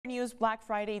news, Black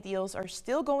Friday deals are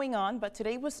still going on, but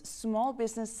today was Small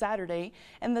Business Saturday,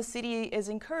 and the city is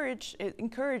encouraged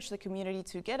the community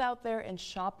to get out there and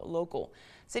shop local.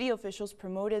 City officials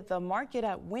promoted the market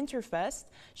at WinterFest,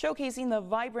 showcasing the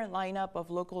vibrant lineup of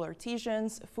local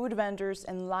artisans, food vendors,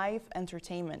 and live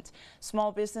entertainment.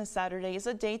 Small Business Saturday is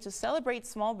a day to celebrate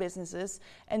small businesses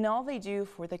and all they do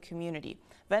for the community.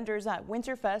 Vendors at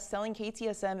WinterFest telling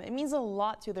KTSM it means a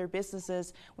lot to their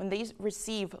businesses when they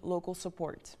receive local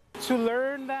support. To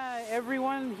learn that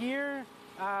everyone here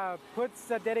puts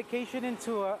a dedication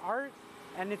into art,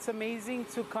 and it's amazing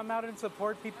to come out and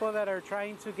support people that are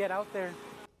trying to get out there.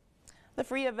 The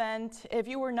free event, if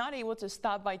you were not able to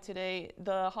stop by today,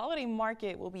 the holiday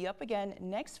market will be up again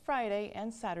next Friday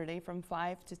and Saturday from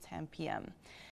 5 to 10 p.m.